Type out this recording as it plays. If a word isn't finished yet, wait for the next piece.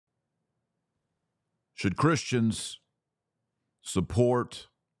Should Christians support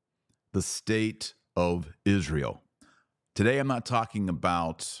the state of Israel? Today, I'm not talking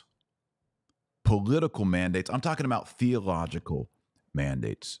about political mandates. I'm talking about theological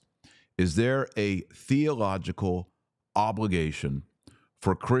mandates. Is there a theological obligation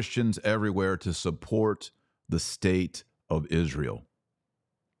for Christians everywhere to support the state of Israel?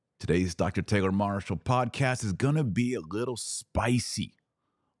 Today's Dr. Taylor Marshall podcast is going to be a little spicy,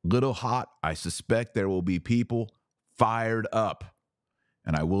 little hot. I suspect there will be people fired up,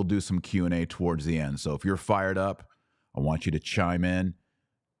 and I will do some Q&A towards the end. So if you're fired up, I want you to chime in,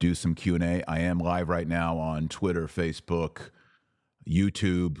 do some Q&A. I am live right now on Twitter, Facebook,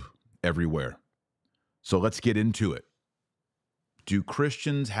 YouTube, everywhere. So let's get into it. Do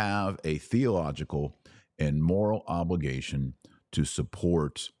Christians have a theological and moral obligation to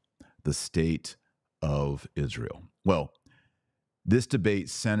support the state of Israel? Well, this debate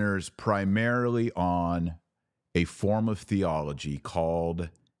centers primarily on a form of theology called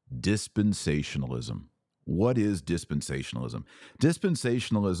dispensationalism. What is dispensationalism?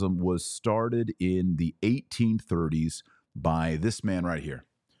 Dispensationalism was started in the 1830s by this man right here.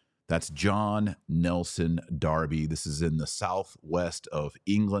 That's John Nelson Darby. This is in the southwest of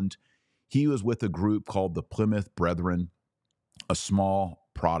England. He was with a group called the Plymouth Brethren, a small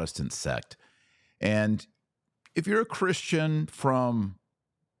Protestant sect. And if you're a Christian from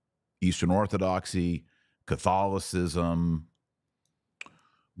Eastern Orthodoxy, Catholicism,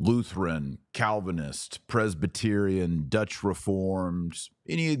 Lutheran, Calvinist, Presbyterian, Dutch Reformed,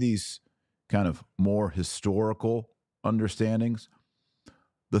 any of these kind of more historical understandings,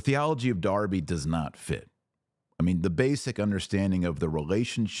 the theology of Darby does not fit. I mean, the basic understanding of the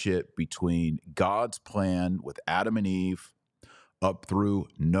relationship between God's plan with Adam and Eve up through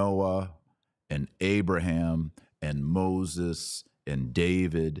Noah and Abraham and Moses and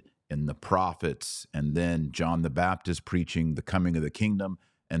David and the prophets, and then John the Baptist preaching the coming of the kingdom,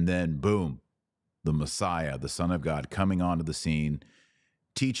 and then boom, the Messiah, the Son of God, coming onto the scene,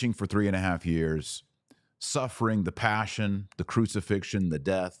 teaching for 3.5 years, suffering the passion, the crucifixion, the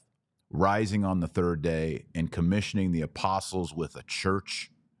death, rising on the third day, and commissioning the apostles with a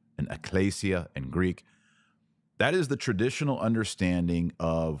church, an ecclesia in Greek. That is the traditional understanding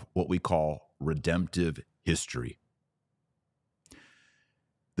of what we call redemptive history.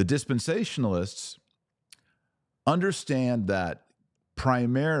 The dispensationalists understand that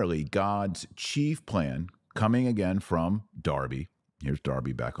primarily God's chief plan, coming again from Darby, here's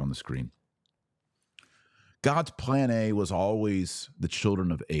Darby back on the screen. God's plan A was always the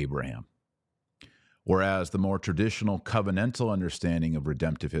children of Abraham, whereas the more traditional covenantal understanding of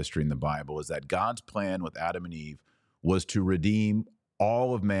redemptive history in the Bible is that God's plan with Adam and Eve was to redeem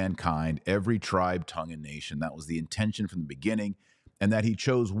all of mankind, every tribe, tongue, and nation. That was the intention from the beginning, and that he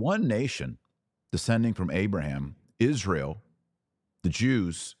chose one nation descending from Abraham, Israel, the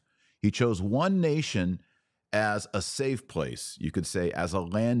Jews. He chose one nation as a safe place, you could say, as a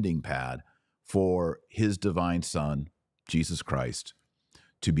landing pad for his divine Son, Jesus Christ,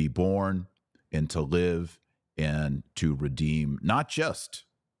 to be born and to live and to redeem not just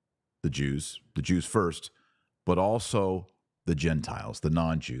the Jews first, but also the Gentiles, the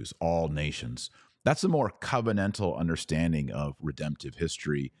non-Jews, all nations. That's a more covenantal understanding of redemptive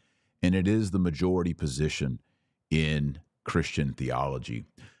history, and it is the majority position in Christian theology.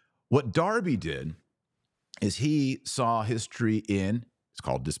 What Darby did is he saw history in, it's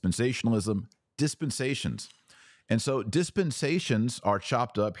called dispensationalism, dispensations. And so dispensations are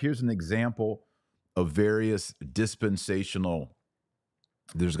chopped up. Here's an example of various dispensational.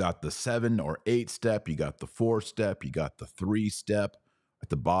 There's got the 7 or 8 step, you got the 4 step, you got the 3 step. At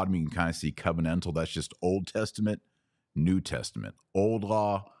the bottom, you can kind of see covenantal. That's just Old Testament, New Testament. Old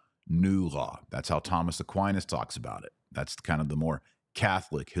law, new law. That's how Thomas Aquinas talks about it. That's kind of the more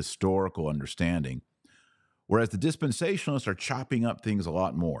Catholic historical understanding. Whereas the dispensationalists are chopping up things a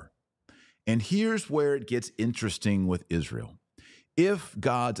lot more. And here's where it gets interesting with Israel. If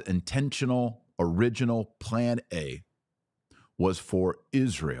God's intentional, original plan A was for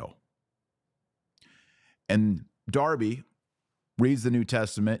Israel, and Darby reads the New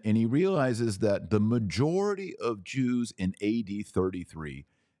Testament and he realizes that the majority of Jews in AD 33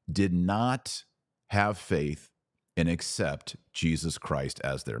 did not have faith and accept Jesus Christ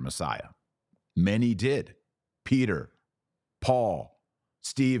as their Messiah. Many did. Peter, Paul,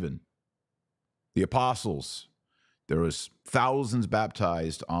 Stephen, the apostles. There was thousands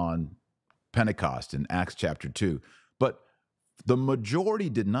baptized on Pentecost in Acts chapter 2. But the majority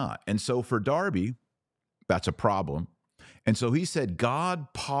did not. And so for Darby, that's a problem. And so he said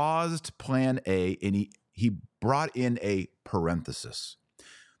God paused plan A, and he brought in a parenthesis.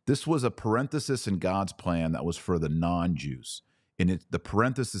 This was a parenthesis in God's plan that was for the non-Jews. And the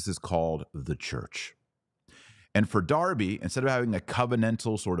parenthesis is called the church. And for Darby, instead of having a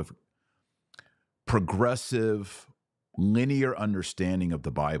covenantal sort of progressive, linear understanding of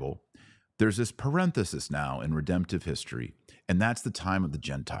the Bible, there's this parenthesis now in redemptive history, and that's the time of the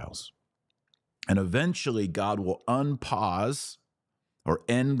Gentiles. And eventually, God will unpause or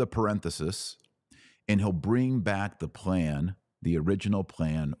end the parenthesis, and he'll bring back the plan, the original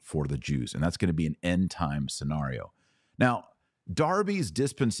plan for the Jews. And that's going to be an end time scenario. Now, Darby's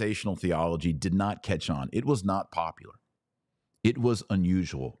dispensational theology did not catch on. It was not popular. It was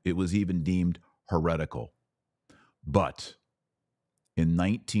unusual. It was even deemed heretical. But in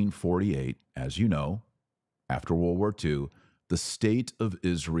 1948, as you know, after World War II, the state of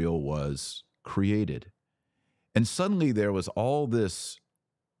Israel was created. And suddenly there was all this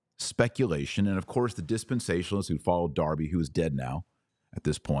speculation. And of course, the dispensationalists who followed Darby, who is dead now at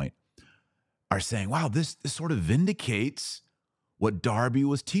this point, are saying, wow, this sort of vindicates what Darby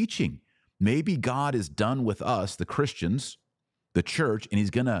was teaching. Maybe God is done with us, the Christians, the church, and he's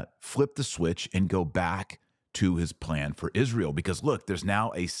going to flip the switch and go back to his plan for Israel. Because look, there's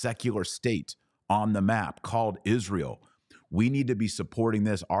now a secular state on the map called Israel. We need to be supporting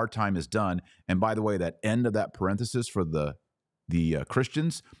this. Our time is done. And by the way, that end of that parenthesis for the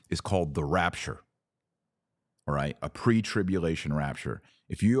Christians is called the rapture. All right, a pre-tribulation rapture.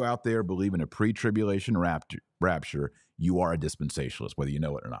 If you out there believe in a pre-tribulation rapture, you are a dispensationalist, whether you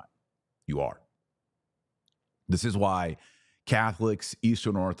know it or not. You are. This is why Catholics,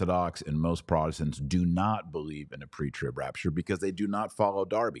 Eastern Orthodox, and most Protestants do not believe in a pre-trib rapture because they do not follow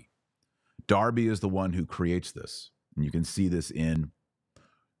Darby. Darby is the one who creates this. And you can see this in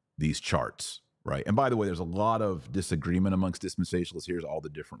these charts, right? And by the way, there's a lot of disagreement amongst dispensationalists. Here's all the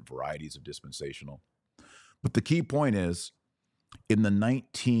different varieties of dispensational. But the key point is, in the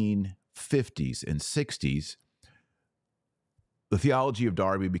 1950s and 60s, the theology of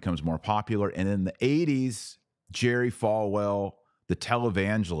Darby becomes more popular. And in the 80s, Jerry Falwell, the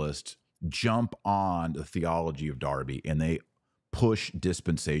televangelist, jump on the theology of Darby and they push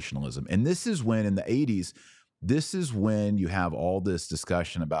dispensationalism. And this is when, in the 80s, this is when you have all this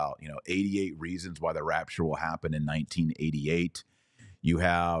discussion about, 88 reasons why the rapture will happen in 1988. You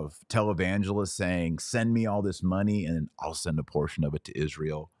have televangelists saying, send me all this money and I'll send a portion of it to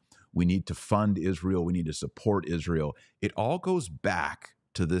Israel. We need to fund Israel. We need to support Israel. It all goes back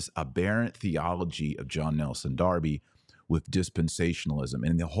to this aberrant theology of John Nelson Darby with dispensationalism.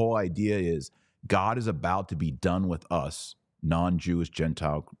 And the whole idea is God is about to be done with us, non-Jewish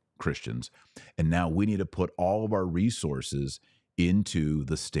Gentile Christians. And now we need to put all of our resources into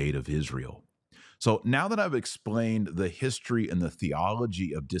the state of Israel. So now that I've explained the history and the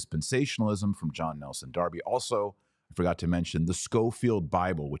theology of dispensationalism from John Nelson Darby, also, I forgot to mention the Scofield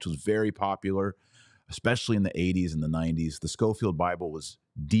Bible, which was very popular, especially in the 80s and the 90s. The Scofield Bible was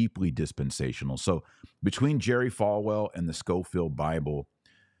deeply dispensational. So between Jerry Falwell and the Scofield Bible,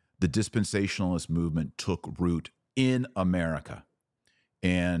 the dispensationalist movement took root in America.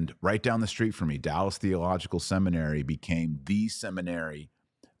 And right down the street from me, Dallas Theological Seminary became the seminary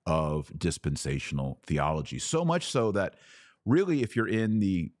of dispensational theology. So much so that really, if you're in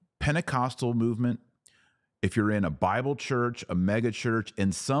the Pentecostal movement, if you're in a Bible church, a mega church,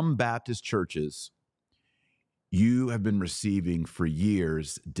 and some Baptist churches, you have been receiving for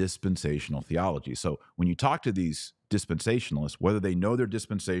years dispensational theology. So when you talk to these dispensationalists, whether they know they're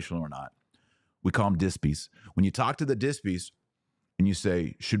dispensational or not, we call them dispies. When you talk to the dispies and you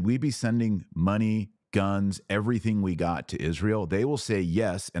say, should we be sending money, guns, everything we got to Israel? They will say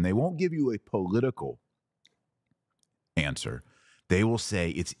yes, and they won't give you a political answer. They will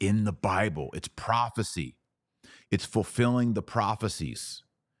say it's in the Bible. It's prophecy. It's fulfilling the prophecies.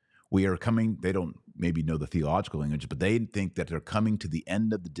 We are coming, they don't maybe know the theological language, but they think that they're coming to the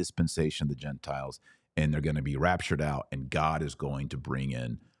end of the dispensation of the Gentiles, and they're going to be raptured out, and God is going to bring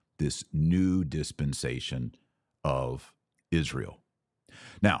in this new dispensation of Israel.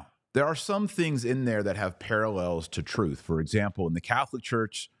 Now, there are some things in there that have parallels to truth. For example, in the Catholic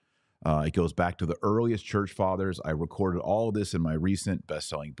Church, it goes back to the earliest church fathers. I recorded all of this in my recent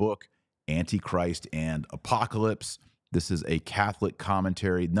best-selling book, Antichrist and Apocalypse. This is a Catholic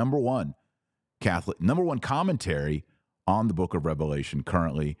commentary, number one commentary on the book of Revelation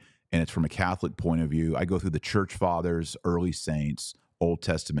currently, and it's from a Catholic point of view. I go through the church fathers, early saints, Old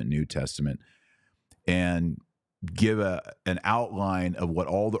Testament, New Testament, and give an outline of what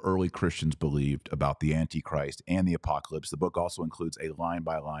all the early Christians believed about the Antichrist and the Apocalypse. The book also includes a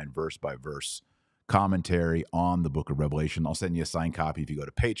line-by-line, verse-by-verse commentary on the book of Revelation. I'll send you a signed copy if you go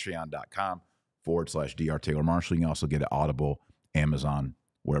to patreon.com/Dr. Taylor Marshall. You can also get it Audible, Amazon,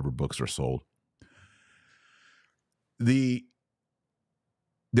 wherever books are sold. There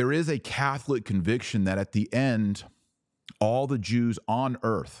is a Catholic conviction that at the end, all the Jews on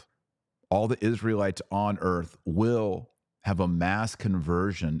earth, all the Israelites on earth will have a mass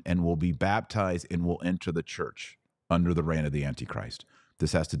conversion and will be baptized and will enter the church under the reign of the Antichrist.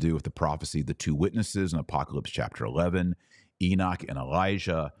 This has to do with the prophecy, the two witnesses in Apocalypse chapter 11, Enoch and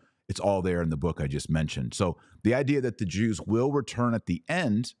Elijah. It's all there in the book I just mentioned. So the idea that the Jews will return at the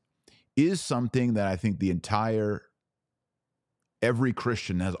end is something that I think every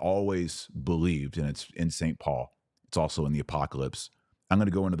Christian has always believed, and it's in St. Paul. It's also in the Apocalypse. I'm going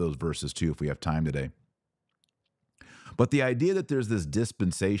to go into those verses too if we have time today. But the idea that there's this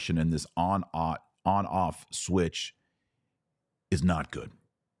dispensation and this on-off switch is not good.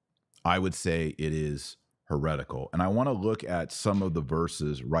 I would say it is heretical. And I want to look at some of the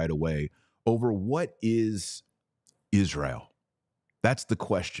verses right away over what is Israel. That's the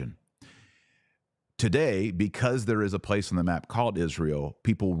question. Today, because there is a place on the map called Israel,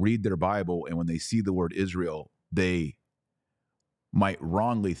 people read their Bible, and when they see the word Israel, they might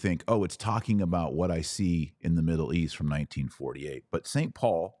wrongly think, oh, it's talking about what I see in the Middle East from 1948. But St.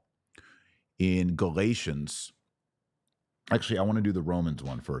 Paul in Galatians, actually, I want to do the Romans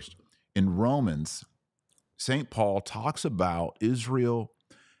one first. In Romans, St. Paul talks about Israel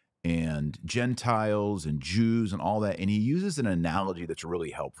and Gentiles and Jews and all that, and he uses an analogy that's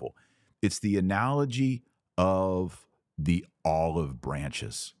really helpful. It's the analogy of the olive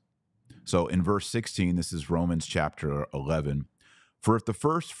branches. So in verse 16, this is Romans chapter 11. For if the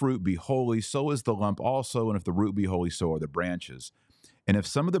first fruit be holy, so is the lump also, and if the root be holy, so are the branches. And if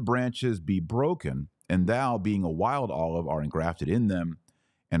some of the branches be broken, and thou, being a wild olive, are engrafted in them,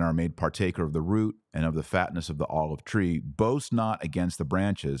 and are made partaker of the root and of the fatness of the olive tree, boast not against the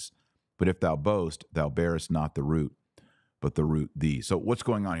branches, but if thou boast, thou bearest not the root, but the root thee. So what's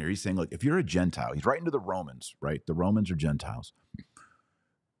going on here? He's saying, look, if you're a Gentile, he's writing to the Romans, right? The Romans are Gentiles.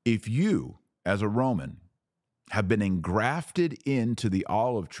 If you, as a Roman, have been engrafted into the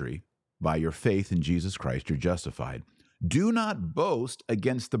olive tree by your faith in Jesus Christ, you're justified. Do not boast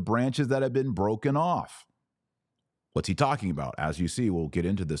against the branches that have been broken off. What's he talking about? As you see, we'll get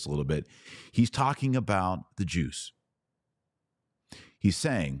into this a little bit. He's talking about the Jews. He's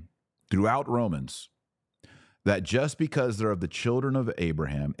saying throughout Romans that just because they're of the children of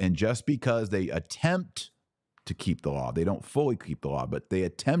Abraham and just because they attempt to keep the law, they don't fully keep the law, but they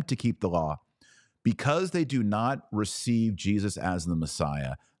attempt to keep the law, because they do not receive Jesus as the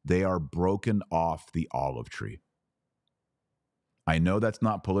Messiah, they are broken off the olive tree. I know that's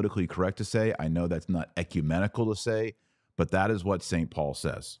not politically correct to say. I know that's not ecumenical to say, but that is what St. Paul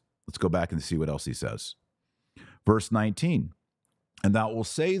says. Let's go back and see what else he says. Verse 19, and thou wilt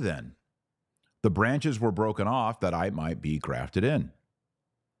say then, the branches were broken off that I might be grafted in.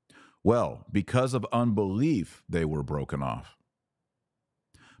 Well, because of unbelief they were broken off.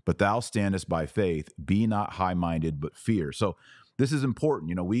 But thou standest by faith, be not high-minded, but fear. So this is important.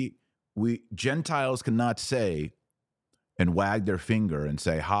 You know, we Gentiles cannot say and wag their finger and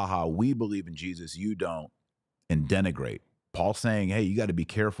say, we believe in Jesus, you don't, and denigrate. Paul's saying, hey, you got to be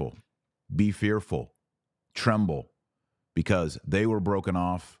careful, be fearful, tremble, because they were broken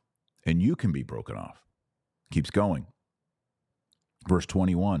off and you can be broken off. Keeps going. Verse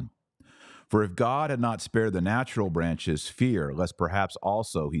 21. For if God had not spared the natural branches, fear, lest perhaps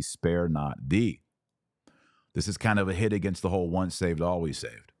also he spare not thee. This is kind of a hit against the whole once saved, always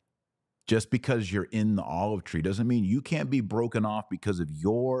saved. Just because you're in the olive tree doesn't mean you can't be broken off because of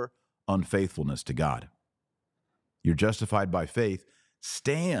your unfaithfulness to God. You're justified by faith.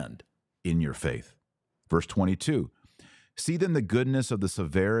 Stand in your faith. Verse 22. See then the goodness of the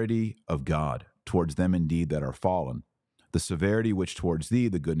severity of God towards them indeed that are fallen, the severity which towards thee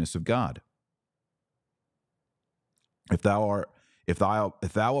the goodness of God. If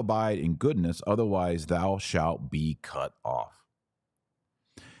thou abide in goodness, otherwise thou shalt be cut off.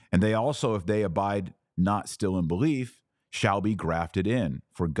 And they also, if they abide not still in belief, shall be grafted in,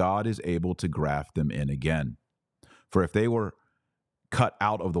 for God is able to graft them in again. For if they were cut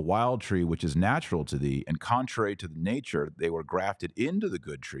out of the wild tree, which is natural to thee, and contrary to the nature, they were grafted into the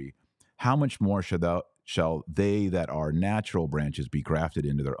good tree, how much more shall they that are natural branches be grafted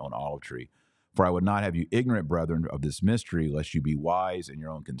into their own olive tree? For I would not have you ignorant, brethren, of this mystery, lest you be wise in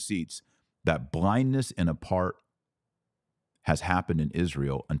your own conceits, that blindness in a part has happened in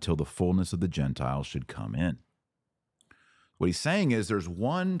Israel until the fullness of the Gentiles should come in. What he's saying is there's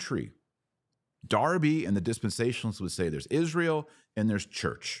one tree. Darby and the dispensationalists would say there's Israel and there's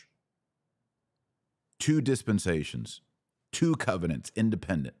church. Two dispensations, two covenants,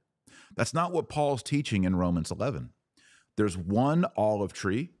 independent. That's not what Paul's teaching in Romans 11. There's one olive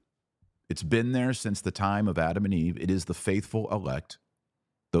tree. It's been there since the time of Adam and Eve. It is the faithful elect,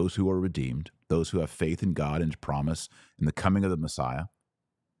 those who are redeemed, those who have faith in God and his promise in the coming of the Messiah.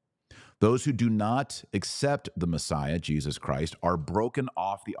 Those who do not accept the Messiah, Jesus Christ, are broken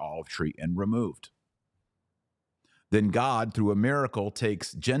off the olive tree and removed. Then God, through a miracle,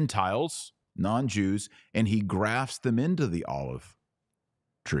 takes Gentiles, non-Jews, and he grafts them into the olive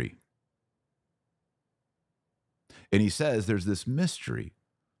tree. And he says there's this mystery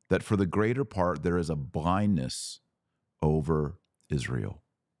that for the greater part, there is a blindness over Israel,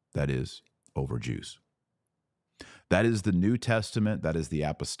 that is, over Jews. That is the New Testament, that is the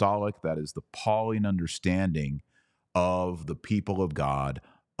apostolic, that is the Pauline understanding of the people of God,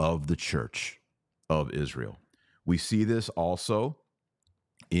 of the church of Israel. We see this also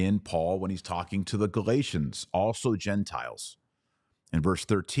in Paul when he's talking to the Galatians, also Gentiles. In verse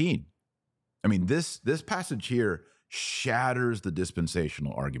 13, I mean, this passage here shatters the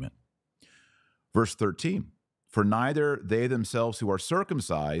dispensational argument. Verse 13, for neither they themselves who are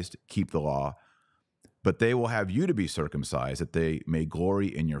circumcised keep the law, but they will have you to be circumcised, that they may glory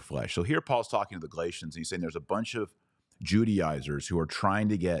in your flesh. So here Paul's talking to the Galatians, and he's saying there's a bunch of Judaizers who are trying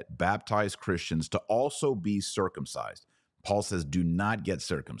to get baptized Christians to also be circumcised. Paul says, do not get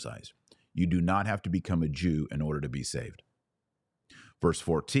circumcised. You do not have to become a Jew in order to be saved. Verse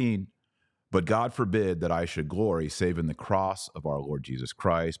 14, but God forbid that I should glory save in the cross of our Lord Jesus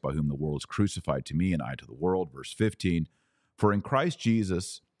Christ, by whom the world is crucified to me and I to the world. Verse 15, for in Christ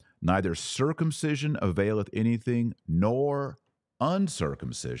Jesus neither circumcision availeth anything, nor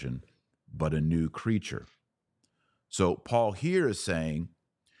uncircumcision, but a new creature. So Paul here is saying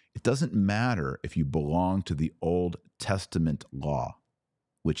it doesn't matter if you belong to the Old Testament law,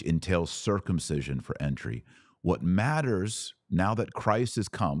 which entails circumcision for entry. What matters now that Christ has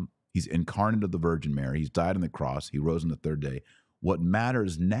come, he's incarnate of the Virgin Mary, he's died on the cross, he rose on the third day. What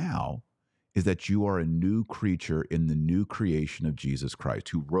matters now is that you are a new creature in the new creation of Jesus Christ,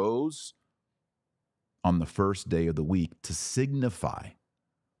 who rose on the first day of the week to signify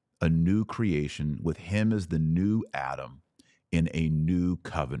a new creation with him as the new Adam in a new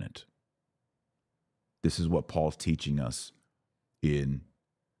covenant. This is what Paul's teaching us in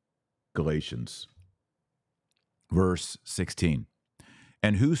Galatians. Verse 16,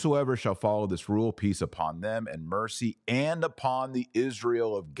 and whosoever shall follow this rule, peace upon them and mercy and upon the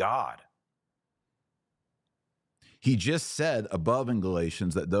Israel of God. He just said above in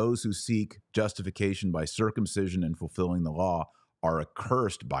Galatians that those who seek justification by circumcision and fulfilling the law are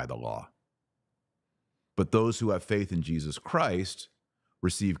accursed by the law. But those who have faith in Jesus Christ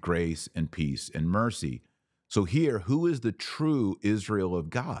receive grace and peace and mercy. So here, who is the true Israel of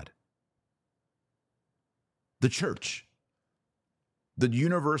God? The church. The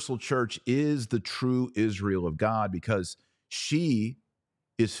universal church is the true Israel of God because she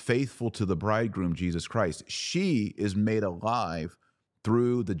is faithful to the bridegroom, Jesus Christ. She is made alive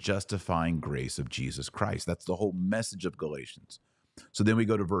through the justifying grace of Jesus Christ. That's the whole message of Galatians. So then we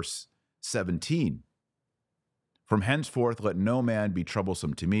go to verse 17. From henceforth, let no man be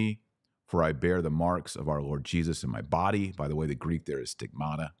troublesome to me, for I bear the marks of our Lord Jesus in my body. By the way, the Greek there is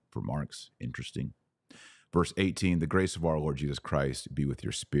stigmata for marks. Interesting. Verse 18, the grace of our Lord Jesus Christ be with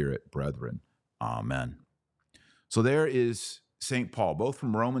your spirit, brethren. Amen. So there is St. Paul, both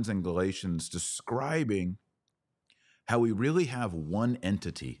from Romans and Galatians, describing how we really have one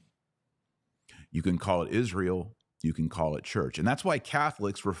entity. You can call it Israel, you can call it church. And that's why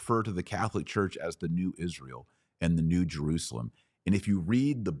Catholics refer to the Catholic Church as the New Israel and the New Jerusalem. And if you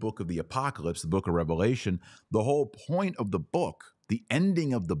read the book of the Apocalypse, the book of Revelation, the whole point of the book, the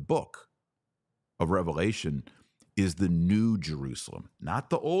ending of the book of Revelation, is the New Jerusalem, not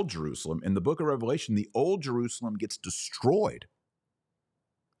the Old Jerusalem. In the book of Revelation, the Old Jerusalem gets destroyed.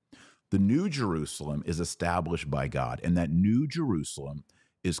 The New Jerusalem is established by God, and that New Jerusalem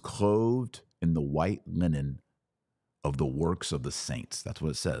is clothed in the white linen of the works of the saints. That's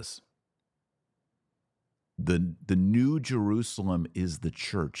what it says. The New Jerusalem is the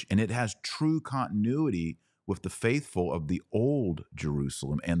church, and it has true continuity with the faithful of the Old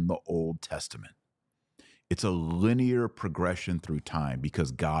Jerusalem and the Old Testament. It's a linear progression through time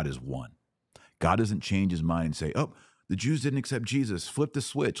because God is one. God doesn't change his mind and say, oh, the Jews didn't accept Jesus. Flip the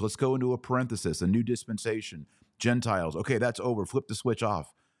switch. Let's go into a parenthesis, a new dispensation. Gentiles. Okay, that's over. Flip the switch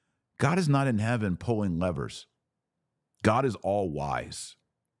off. God is not in heaven pulling levers. God is all wise,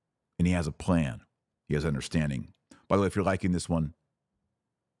 and he has a plan. He has understanding. By the way, if you're liking this one,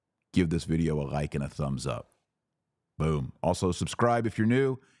 give this video a like and a thumbs up. Boom. Also, subscribe if you're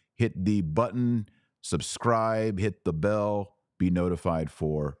new. Hit the button, subscribe, hit the bell, be notified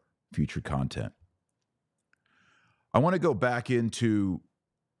for future content. I want to go back into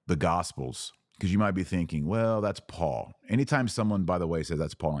the Gospels, because you might be thinking, well, that's Paul. Anytime someone, by the way, says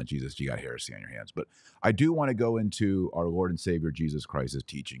that's Paul, not Jesus, you got heresy on your hands. But I do want to go into our Lord and Savior Jesus Christ's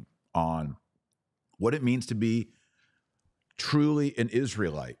teaching on what it means to be truly an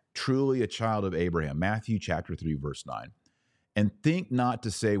Israelite, truly a child of Abraham. Matthew chapter 3, verse 9. And think not to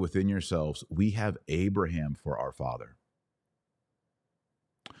say within yourselves, we have Abraham for our father.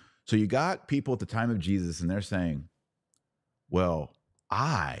 So you got people at the time of Jesus, and they're saying, well,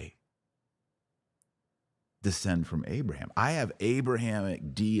 I descend from Abraham. I have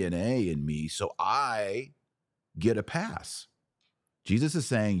Abrahamic DNA in me, so I get a pass. Jesus is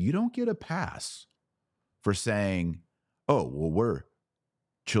saying, you don't get a pass for saying, oh, well, we're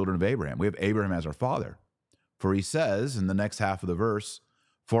children of Abraham. We have Abraham as our father. For he says in the next half of the verse,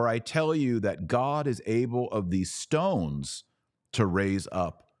 for I tell you that God is able of these stones to raise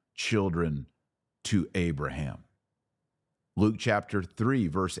up children to Abraham. Luke chapter 3,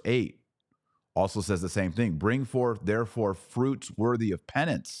 verse 8 also says the same thing. Bring forth, therefore, fruits worthy of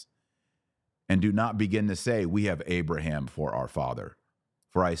penance, and do not begin to say, we have Abraham for our father.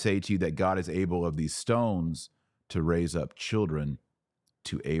 For I say to you that God is able of these stones to raise up children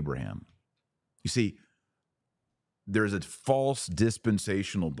to Abraham. You see, there's a false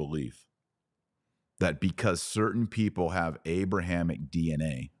dispensational belief that because certain people have Abrahamic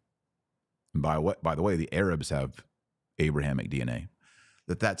DNA, and by the way, the Arabs have Abrahamic DNA,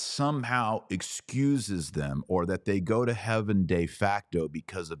 that somehow excuses them, or that they go to heaven de facto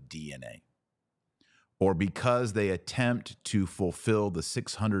because of DNA, or because they attempt to fulfill the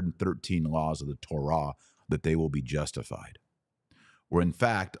 613 laws of the Torah, that they will be justified. Or in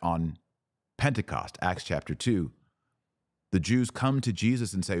fact, on Pentecost, Acts chapter 2, the Jews come to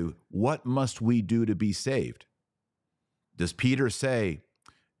Jesus and say, what must we do to be saved? Does Peter say,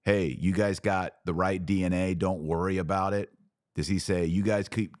 hey, you guys got the right DNA, don't worry about it? Does he say, you guys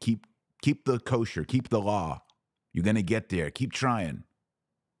keep the kosher, keep the law, you're going to get there, keep trying?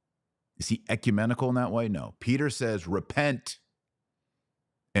 Is he ecumenical in that way? No. Peter says, repent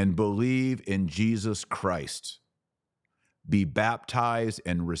and believe in Jesus Christ. Be baptized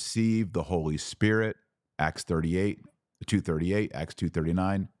and receive the Holy Spirit. Acts 2:38, Acts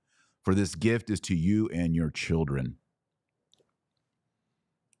 2:39. For this gift is to you and your children.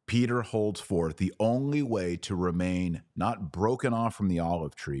 Peter holds forth the only way to remain not broken off from the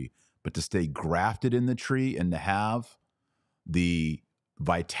olive tree, but to stay grafted in the tree and to have the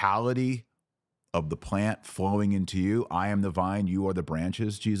vitality of the plant flowing into you. I am the vine, you are the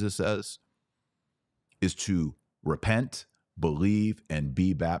branches, Jesus says, is to repent, believe, and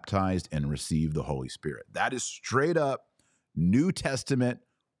be baptized and receive the Holy Spirit. That is straight up New Testament,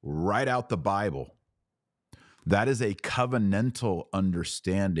 right out the Bible. That is a covenantal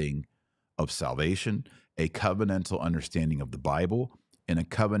understanding of salvation, a covenantal understanding of the Bible, and a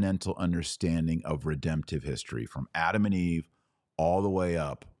covenantal understanding of redemptive history from Adam and Eve all the way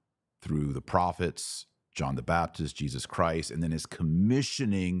up through the prophets, John the Baptist, Jesus Christ, and then his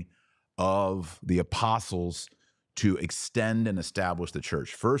commissioning of the apostles to extend and establish the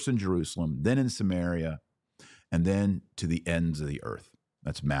church, first in Jerusalem, then in Samaria, and then to the ends of the earth.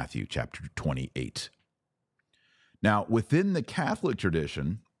 That's Matthew chapter 28. Now, within the Catholic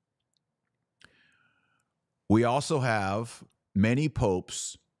tradition, we also have many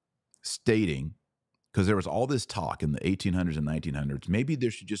popes stating, because there was all this talk in the 1800s and 1900s, maybe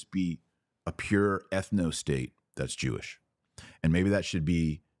there should just be a pure ethno-state that's Jewish. And maybe that should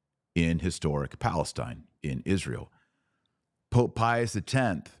be in historic Palestine, in Israel. Pope Pius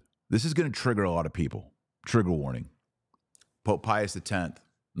X, this is going to trigger a lot of people. Trigger warning. Pope Pius X,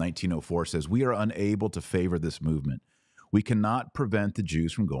 1904, says, we are unable to favor this movement. We cannot prevent the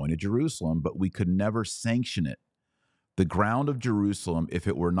Jews from going to Jerusalem, but we could never sanction it. The ground of Jerusalem, if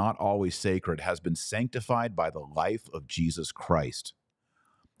it were not always sacred, has been sanctified by the life of Jesus Christ.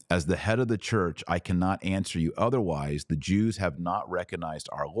 As the head of the church, I cannot answer you otherwise. The Jews have not recognized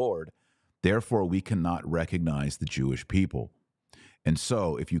our Lord. Therefore, we cannot recognize the Jewish people. And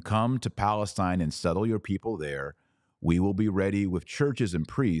so, if you come to Palestine and settle your people there, we will be ready with churches and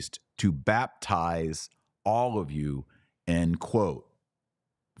priests to baptize all of you, end quote.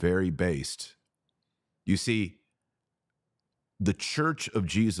 Very based. You see, the Church of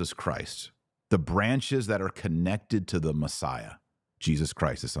Jesus Christ, the branches that are connected to the Messiah, Jesus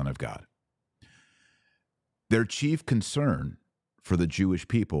Christ, the Son of God, their chief concern for the Jewish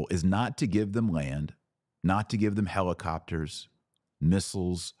people is not to give them land, not to give them helicopters,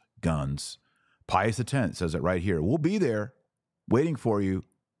 missiles, guns. Pius X says it right here. We'll be there waiting for you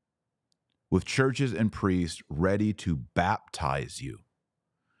with churches and priests ready to baptize you.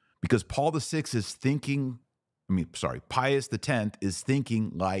 Because Paul VI is thinking Pius X is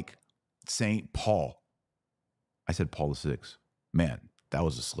thinking like St. Paul. I said Paul VI. Man, that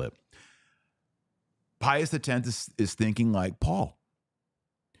was a slip. Pius X is thinking like Paul.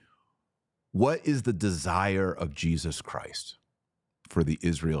 What is the desire of Jesus Christ for the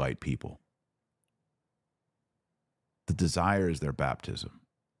Israelite people? The desire is their baptism.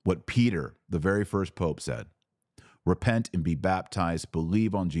 What Peter, the very first pope, said, repent and be baptized,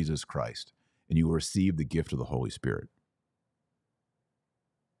 believe on Jesus Christ, and you will receive the gift of the Holy Spirit.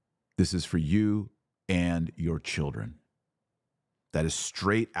 This is for you and your children. That is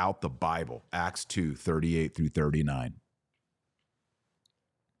straight out the Bible, Acts 2, 38 through 39.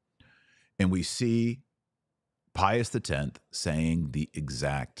 And we see Pius X saying the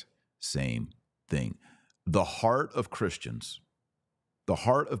exact same thing. The heart of Christians, the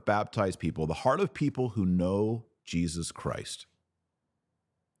heart of baptized people, the heart of people who know Jesus Christ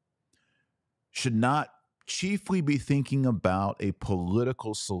should not chiefly be thinking about a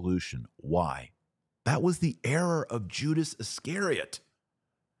political solution. Why? That was the error of Judas Iscariot.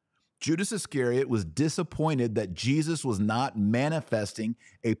 Judas Iscariot was disappointed that Jesus was not manifesting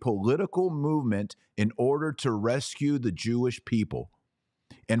a political movement in order to rescue the Jewish people.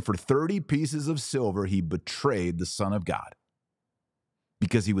 And for 30 pieces of silver, he betrayed the Son of God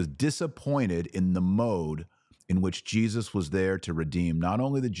because he was disappointed in the mode in which Jesus was there to redeem not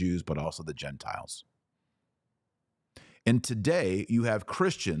only the Jews, but also the Gentiles. And today you have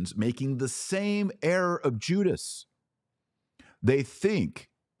Christians making the same error of Judas. They think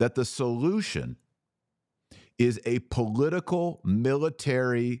that the solution is a political,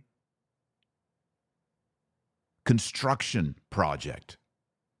 military construction project,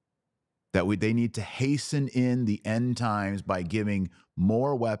 that they need to hasten in the end times by giving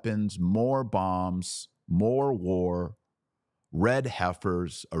more weapons, more bombs, more war, red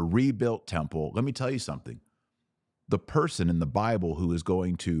heifers, a rebuilt temple. Let me tell you something. The person in the Bible who is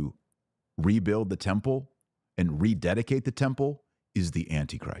going to rebuild the temple and rededicate the temple is the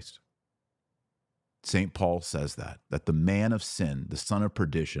Antichrist. St. Paul says that the man of sin, the son of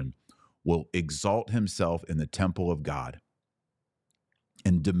perdition, will exalt himself in the temple of God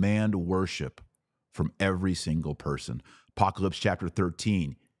and demand worship from every single person. Apocalypse chapter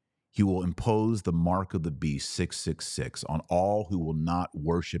 13, he will impose the mark of the beast, 666, on all who will not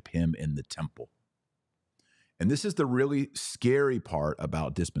worship him in the temple. And this is the really scary part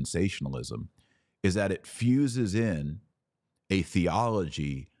about dispensationalism, is that it fuses in a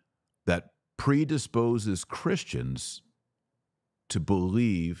theology that predisposes Christians to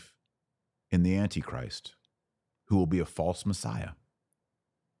believe in the Antichrist, who will be a false Messiah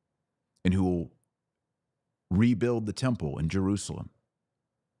and who will rebuild the temple in Jerusalem.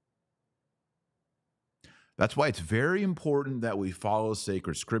 That's why it's very important that we follow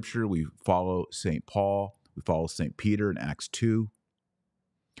sacred scripture. We follow St. Paul. We follow St. Peter in Acts 2.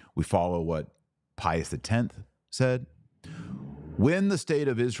 We follow what Pius X said. When the state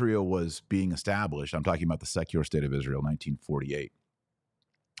of Israel was being established, I'm talking about the secular state of Israel, 1948,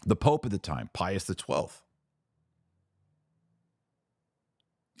 the Pope at the time, Pius XII,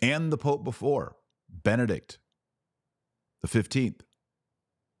 and the Pope before, Benedict the 15th,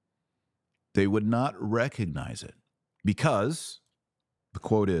 they would not recognize it because, the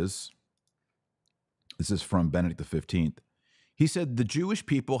quote is, this is from Benedict the 15th, he said, the Jewish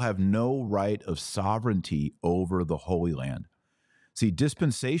people have no right of sovereignty over the Holy Land. See,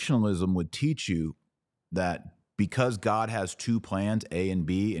 dispensationalism would teach you that because God has two plans, A and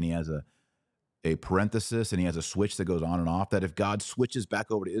B, and he has a parenthesis and he has a switch that goes on and off, that if God switches back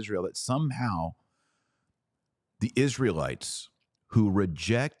over to Israel, that somehow the Israelites who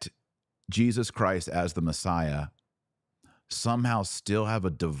reject Jesus Christ as the Messiah somehow still have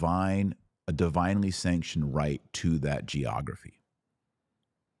a divinely sanctioned right to that geography.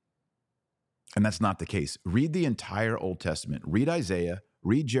 And that's not the case. Read the entire Old Testament. Read Isaiah,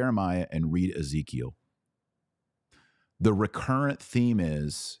 read Jeremiah, and read Ezekiel. The recurrent theme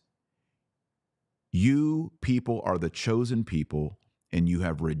is, you people are the chosen people, and you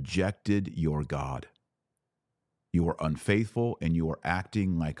have rejected your God. You are unfaithful, and you are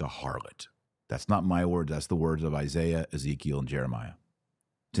acting like a harlot. That's not my words. That's the words of Isaiah, Ezekiel, and Jeremiah.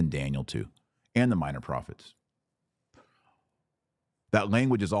 It's in Daniel too, and the minor prophets. That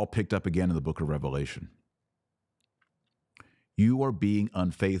language is all picked up again in the book of Revelation. You are being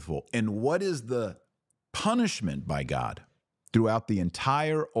unfaithful. And what is the punishment by God throughout the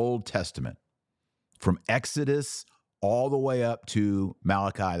entire Old Testament, from Exodus all the way up to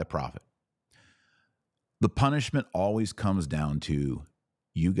Malachi the prophet? The punishment always comes down to,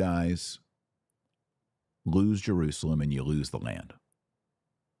 you guys lose Jerusalem and you lose the land.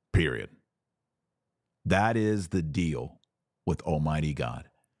 Period. That is the deal with Almighty God.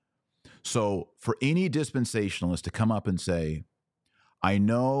 So for any dispensationalist to come up and say, I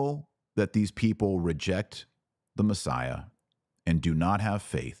know that these people reject the Messiah and do not have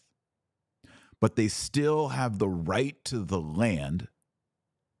faith, but they still have the right to the land,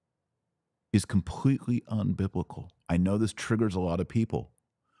 is completely unbiblical. I know this triggers a lot of people.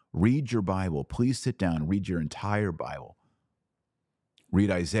 Read your Bible. Please sit down, read your entire Bible.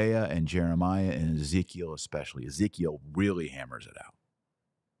 Read Isaiah and Jeremiah and Ezekiel especially. Ezekiel really hammers it out.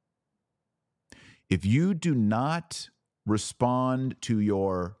 If you do not respond to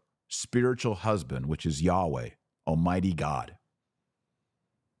your spiritual husband, which is Yahweh, Almighty God,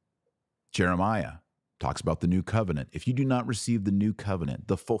 Jeremiah talks about the new covenant. If you do not receive the new covenant,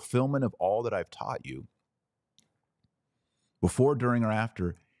 the fulfillment of all that I've taught you, before, during, or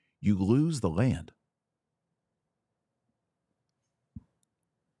after, you lose the land.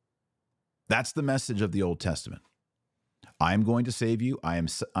 That's the message of the Old Testament. I am going to save you. I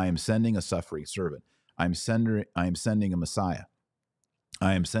am sending a suffering servant. I am sending a Messiah.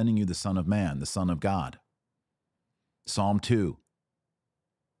 I am sending you the Son of Man, the Son of God. Psalm 2.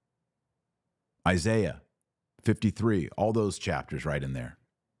 Isaiah 53, all those chapters right in there.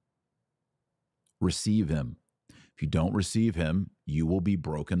 Receive him. If you don't receive him, you will be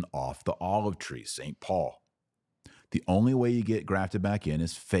broken off the olive tree, St. Paul. The only way you get grafted back in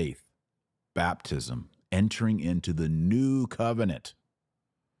is faith, baptism, entering into the new covenant.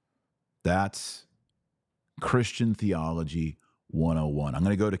 That's Christian Theology 101. I'm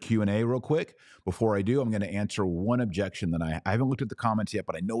going to go to Q&A real quick. Before I do, I'm going to answer one objection that I haven't looked at the comments yet,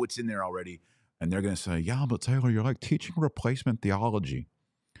 but I know it's in there already. And they're going to say, yeah, but Taylor, you're like teaching replacement theology.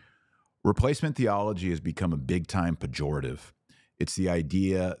 Replacement theology has become a big-time pejorative. It's the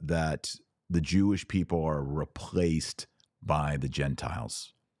idea that the Jewish people are replaced by the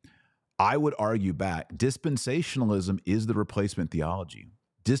Gentiles. I would argue back, dispensationalism is the replacement theology.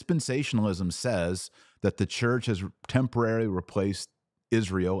 Dispensationalism says that the church has temporarily replaced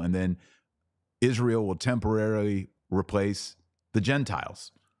Israel, and then Israel will temporarily replace the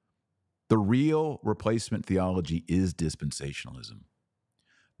Gentiles. The real replacement theology is dispensationalism.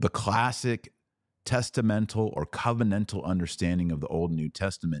 The classic testamental or covenantal understanding of the Old and New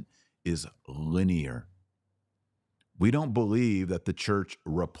Testament is linear. We don't believe that the church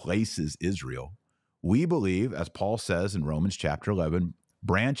replaces Israel. We believe, as Paul says in Romans chapter 11,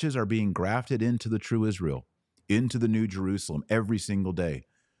 branches are being grafted into the true Israel, into the New Jerusalem every single day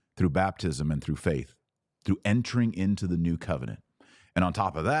through baptism and through faith, through entering into the new covenant. And on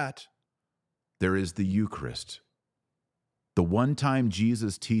top of that, there is the Eucharist. The one time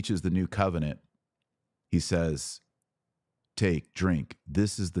Jesus teaches the new covenant, he says, take, drink.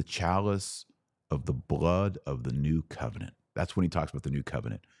 This is the chalice of the blood of the new covenant. That's when he talks about the new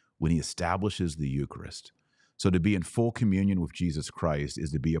covenant, when he establishes the Eucharist. So to be in full communion with Jesus Christ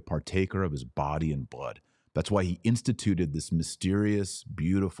is to be a partaker of his body and blood. That's why he instituted this mysterious,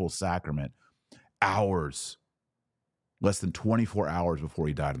 beautiful sacrament less than 24 hours before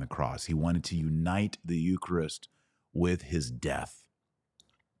he died on the cross. He wanted to unite the Eucharist with his death,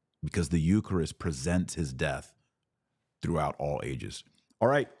 because the Eucharist presents his death throughout all ages. All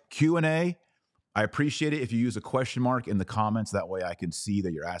right, Q&A. I appreciate it if you use a question mark in the comments. That way I can see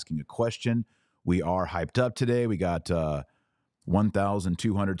that you're asking a question. We are hyped up today. We got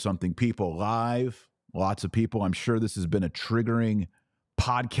 1,200 something people live, lots of people. I'm sure this has been a triggering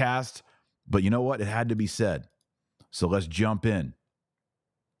podcast, but you know what? It had to be said. So let's jump in.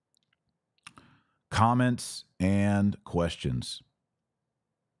 Comments and questions.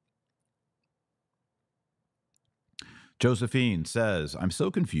 Josephine says, I'm so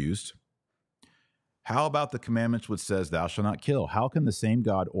confused. How about the commandments which says thou shalt not kill? How can the same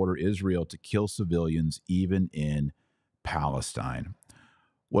God order Israel to kill civilians even in Palestine?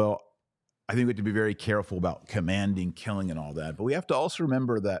 Well, I think we have to be very careful about commanding, killing, and all that. But we have to also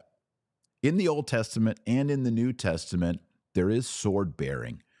remember that in the Old Testament and in the New Testament, there is sword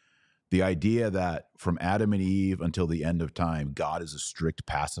bearing. The idea that from Adam and Eve until the end of time, God is a strict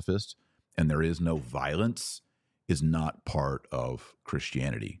pacifist and there is no violence is not part of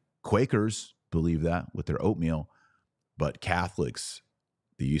Christianity. Quakers believe that with their oatmeal, but Catholics,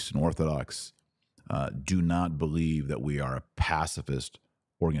 the Eastern Orthodox, do not believe that we are a pacifist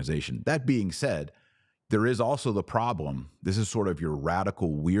organization. That being said, there is also the problem. This is sort of your radical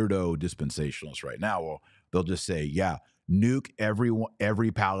weirdo dispensationalists right now. Well, they'll just say, yeah, nuke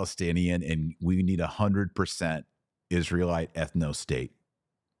every Palestinian and we need 100% Israelite ethno-state.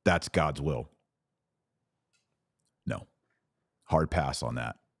 That's God's will. No. Hard pass on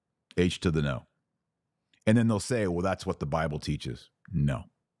that. H to the no. And then they'll say, well, that's what the Bible teaches. No.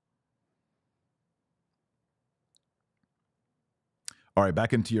 All right,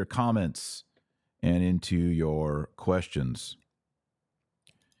 back into your comments and into your questions.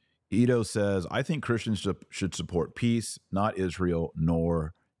 Ito says, I think Christians should support peace, not Israel,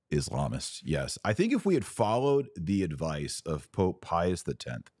 nor Islamists. Yes. I think if we had followed the advice of Pope Pius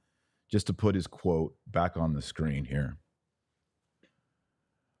X, just to put his quote back on the screen here,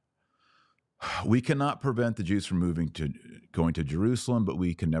 we cannot prevent the Jews from going to Jerusalem, but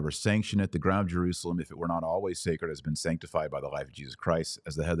we can never sanction it. The ground of Jerusalem, if it were not always sacred, has been sanctified by the life of Jesus Christ.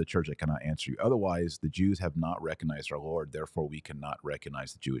 As the head of the church, I cannot answer you otherwise. The Jews have not recognized our Lord. Therefore, we cannot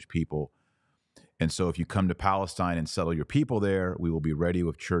recognize the Jewish people. And so if you come to Palestine and settle your people there, we will be ready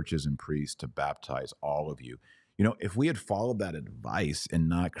with churches and priests to baptize all of you. You know, if we had followed that advice and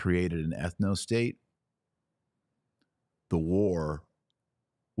not created an ethno-state, the war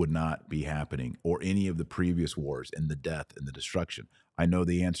would not be happening, or any of the previous wars and the death and the destruction. I know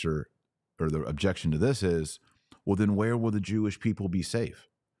the answer or the objection to this is, well, then where will the Jewish people be safe?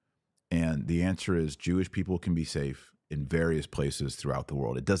 And the answer is Jewish people can be safe in various places throughout the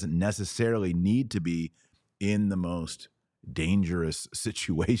world. It doesn't necessarily need to be in the most dangerous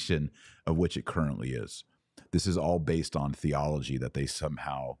situation of which it currently is. This is all based on theology that they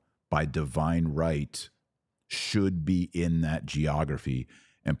somehow, by divine right, should be in that geography.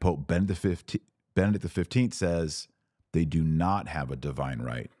 And Pope Benedict XV says they do not have a divine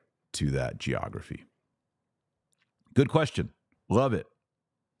right to that geography. Good question. Love it.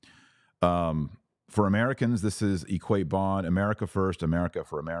 For Americans, this is Equate Bond, America first, America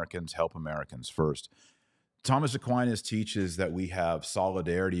for Americans, help Americans first. Thomas Aquinas teaches that we have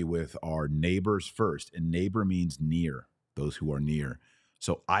solidarity with our neighbors first, and neighbor means near, those who are near.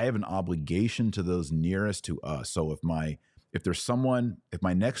 So I have an obligation to those nearest to us. So if my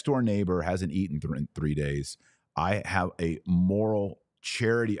next door neighbor hasn't eaten in 3 days, I have a moral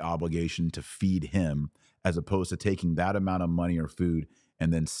charity obligation to feed him, as opposed to taking that amount of money or food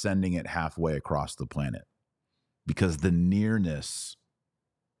and then sending it halfway across the planet. Because the nearness,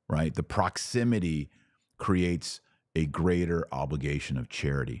 right, the proximity creates a greater obligation of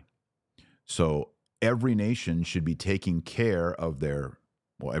charity. So every nation should be taking care of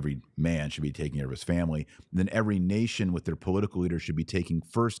every man should be taking care of his family. Then every nation with their political leaders should be taking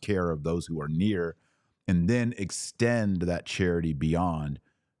first care of those who are near, and then extend that charity beyond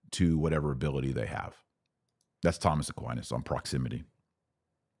to whatever ability they have. That's Thomas Aquinas on proximity.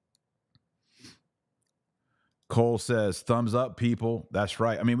 Cole says, thumbs up, people. That's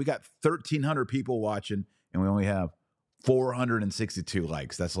right. I mean, we got 1,300 people watching, and we only have 462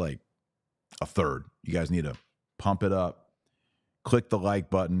 likes. That's like a third. You guys need to pump it up. Click the like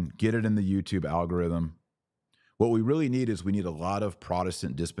button. Get it in the YouTube algorithm. What we really need is we need a lot of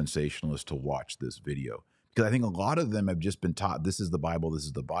Protestant dispensationalists to watch this video, because I think a lot of them have just been taught this is the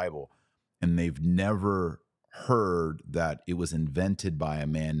Bible, and they've never heard that it was invented by a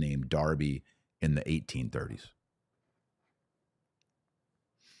man named Darby in the 1830s.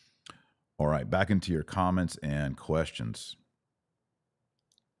 All right, back into your comments and questions.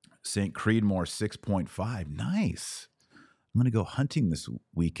 St. Creedmoor 6.5. Nice. I'm going to go hunting this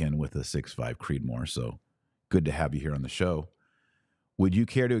weekend with a 6.5 Creedmoor, so good to have you here on the show. Would you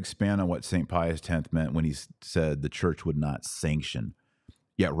care to expand on what St. Pius X meant when he said the church would not sanction?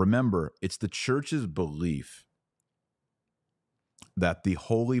 Yeah, remember, it's the church's belief that the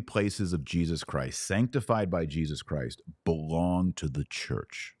holy places of Jesus Christ, sanctified by Jesus Christ, belong to the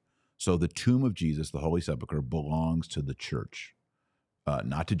church. So the tomb of Jesus, the Holy Sepulchre, belongs to the church,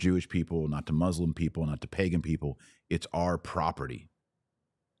 not to Jewish people, not to Muslim people, not to pagan people. It's our property.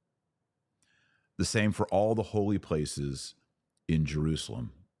 The same for all the holy places in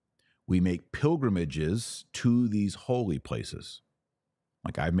Jerusalem. We make pilgrimages to these holy places.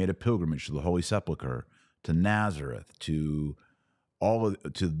 Like I've made a pilgrimage to the Holy Sepulchre, to Nazareth, to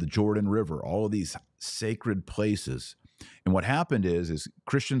the Jordan River, all of these sacred places. And what happened is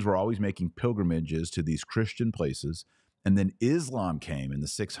Christians were always making pilgrimages to these Christian places. And then Islam came in the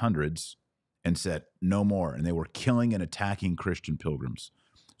 600s and said, no more. And they were killing and attacking Christian pilgrims.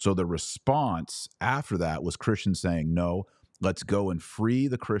 So the response after that was Christians saying, no, let's go and free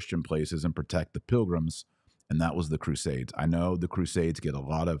the Christian places and protect the pilgrims. And that was the Crusades. I know the Crusades get a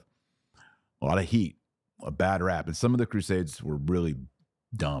lot of heat, a bad rap. And some of the Crusades were really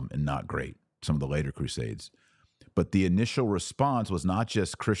dumb and not great, some of the later Crusades. But the initial response was not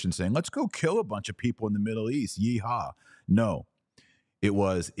just Christians saying, let's go kill a bunch of people in the Middle East, yeehaw. No, it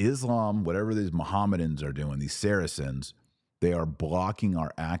was Islam, whatever these Mohammedans are doing, these Saracens, they are blocking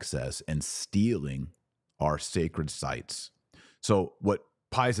our access and stealing our sacred sites. So what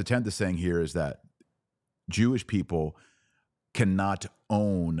Pius X is saying here is that Jewish people cannot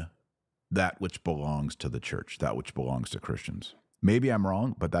own that which belongs to the church, that which belongs to Christians. Maybe I'm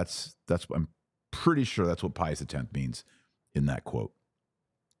wrong, but I'm pretty sure that's what Pius X means in that quote.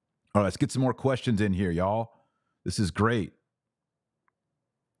 All right, let's get some more questions in here, y'all. This is great.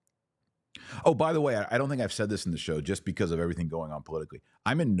 Oh, by the way, I don't think I've said this in the show just because of everything going on politically.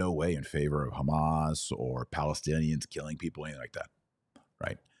 I'm in no way in favor of Hamas or Palestinians killing people, anything like that,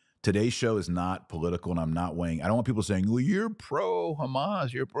 right? Today's show is not political, and I'm not weighing. I don't want people saying, well, you're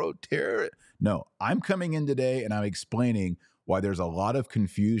pro-Hamas, you're pro-terror. No, I'm coming in today, and I'm explaining why there's a lot of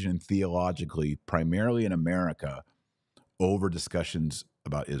confusion theologically, primarily in America, over discussions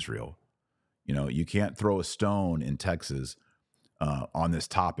about Israel. You know, you can't throw a stone in Texas on this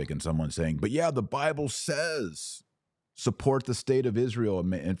topic and someone saying, but yeah, the Bible says support the state of Israel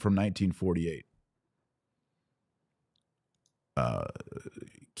from 1948.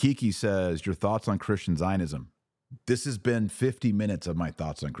 Kiki says, your thoughts on Christian Zionism. This has been 50 minutes of my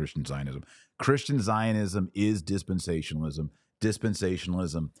thoughts on Christian Zionism. Christian Zionism is dispensationalism.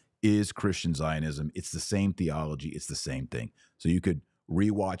 Dispensationalism is Christian Zionism. It's the same theology. It's the same thing. So you could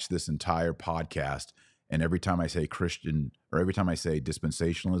rewatch this entire podcast, and every time I say Christian, or every time I say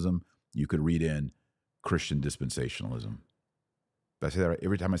dispensationalism, you could read in Christian dispensationalism. Did I say that right?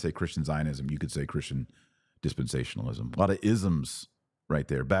 Every time I say Christian Zionism, you could say Christian dispensationalism. A lot of isms right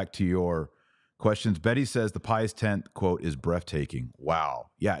there. Back to your questions. Betty says the Pius X quote is breathtaking.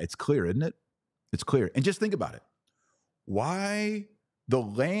 Wow. Yeah, it's clear, isn't it? It's clear. And just think about it. Why the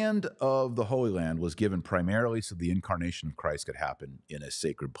land of the Holy Land was given primarily so the incarnation of Christ could happen in a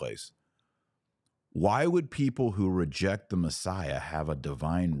sacred place. Why would people who reject the Messiah have a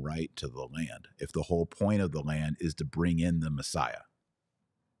divine right to the land if the whole point of the land is to bring in the Messiah?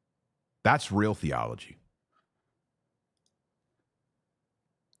 That's real theology.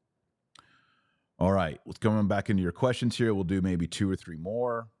 All right, let's go back into your questions here. We'll do maybe 2 or 3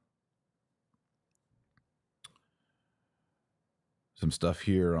 more. Some stuff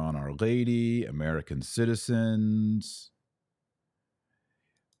here on Our Lady, American citizens.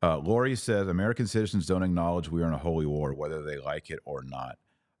 Lori says, American citizens don't acknowledge we are in a holy war, whether they like it or not.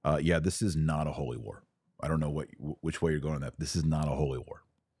 Yeah, this is not a holy war. I don't know which way you're going on that. This is not a holy war.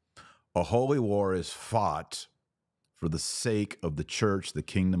 A holy war is fought for the sake of the church, the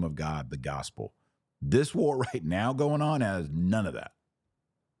kingdom of God, the gospel. This war right now going on has none of that,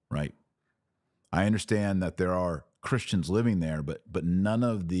 right? I understand that there are Christians living there, but none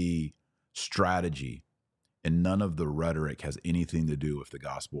of the strategy and none of the rhetoric has anything to do with the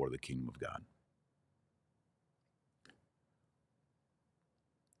gospel or the kingdom of God.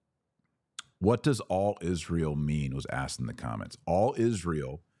 What does all Israel mean was asked in the comments. All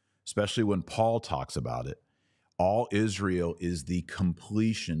Israel, especially when Paul talks about it, all Israel is the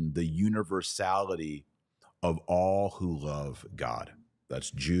completion, the universality of all who love God.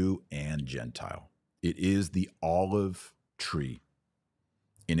 That's Jew and Gentile. It is the olive tree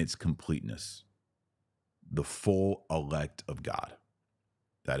in its completeness, the full elect of God.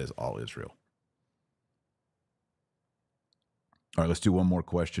 That is all Israel. All right, let's do one more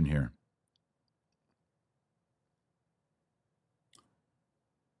question here.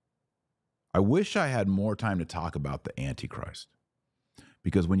 I wish I had more time to talk about the Antichrist,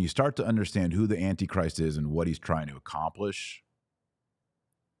 because when you start to understand who the Antichrist is and what he's trying to accomplish.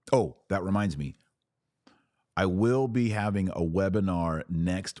 Oh, that reminds me. I will be having a webinar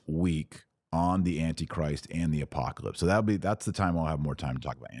next week on the Antichrist and the Apocalypse. So that's the time I'll have more time to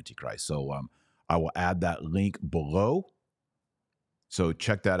talk about Antichrist. So I will add that link below. So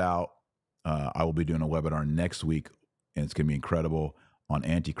check that out. I will be doing a webinar next week, and it's going to be incredible, on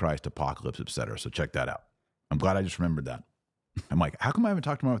Antichrist, Apocalypse, etc. So check that out. I'm glad I just remembered that. I'm like, how come I haven't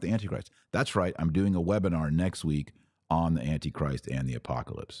talked more about the Antichrist? That's right. I'm doing a webinar next week on the Antichrist and the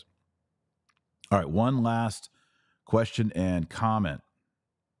Apocalypse. All right, one last question and comment.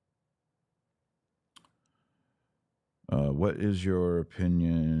 What is your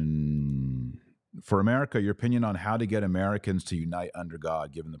opinion for America? Your opinion on how to get Americans to unite under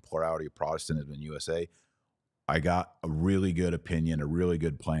God, given the plurality of Protestantism in USA? I got a really good opinion, a really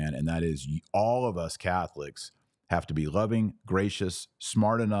good plan, and that is all of us Catholics have to be loving, gracious,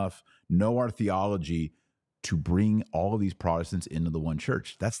 smart enough, know our theology to bring all of these Protestants into the one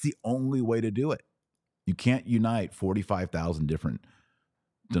church. That's the only way to do it. You can't unite 45,000 different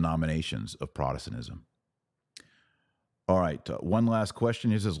denominations of Protestantism. All right, one last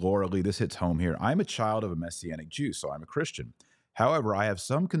question. Here says, Laura Lee, this hits home here. I'm a child of a Messianic Jew, so I'm a Christian. However, I have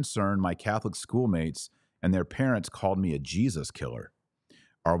some concern my Catholic schoolmates and their parents called me a Jesus killer.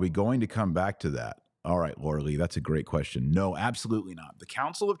 Are we going to come back to that? All right, Laura Lee, that's a great question. No, absolutely not. The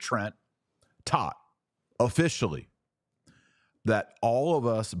Council of Trent taught officially that all of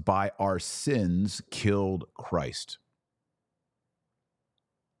us by our sins killed Christ.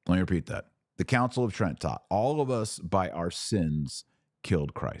 Let me repeat that. The Council of Trent taught all of us by our sins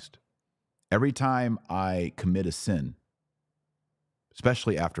killed Christ. Every time I commit a sin,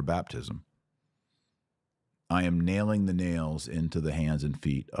 especially after baptism, I am nailing the nails into the hands and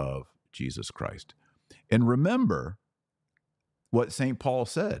feet of Jesus Christ. And remember what St. Paul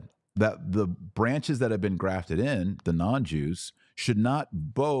said, that the branches that have been grafted in, the non-Jews, should not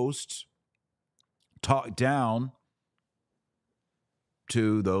boast, talk down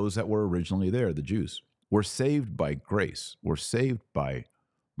to those that were originally there, the Jews. We're saved by grace. We're saved by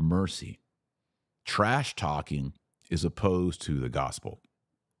mercy. Trash talking is opposed to the gospel.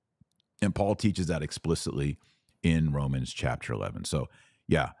 And Paul teaches that explicitly in Romans chapter 11. So,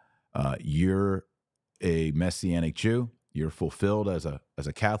 yeah, you're a Messianic Jew. You're fulfilled as a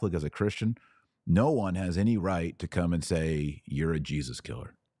Catholic, as a Christian. No one has any right to come and say you're a Jesus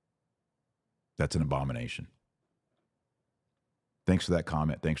killer. That's an abomination. Thanks for that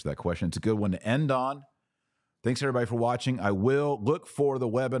comment. Thanks for that question. It's a good one to end on. Thanks, everybody, for watching. I will look for the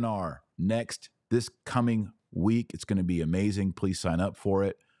webinar this coming week. It's going to be amazing. Please sign up for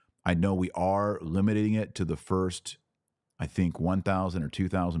it. I know we are limiting it to the first, I think, 1,000 or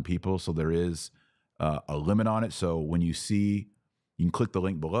 2,000 people. So there is a limit on it. So when you see, you can click the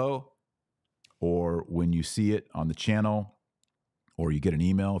link below, or when you see it on the channel, or you get an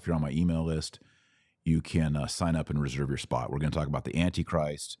email, if you're on my email list, you can sign up and reserve your spot. We're going to talk about the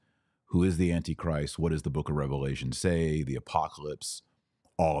Antichrist. Who is the Antichrist? What does the book of Revelation say? The Apocalypse,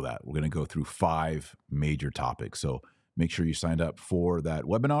 all of that. We're going to go through 5 major topics. So make sure you signed up for that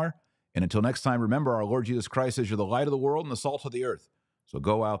webinar. And until next time, remember, our Lord Jesus Christ says you're the light of the world and the salt of the earth. So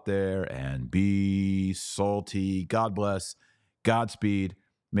go out there and be salty. God bless. Godspeed.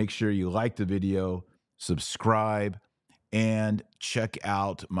 Make sure you like the video, subscribe, and check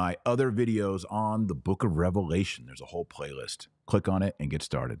out my other videos on the book of Revelation. There's a whole playlist. Click on it and get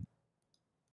started.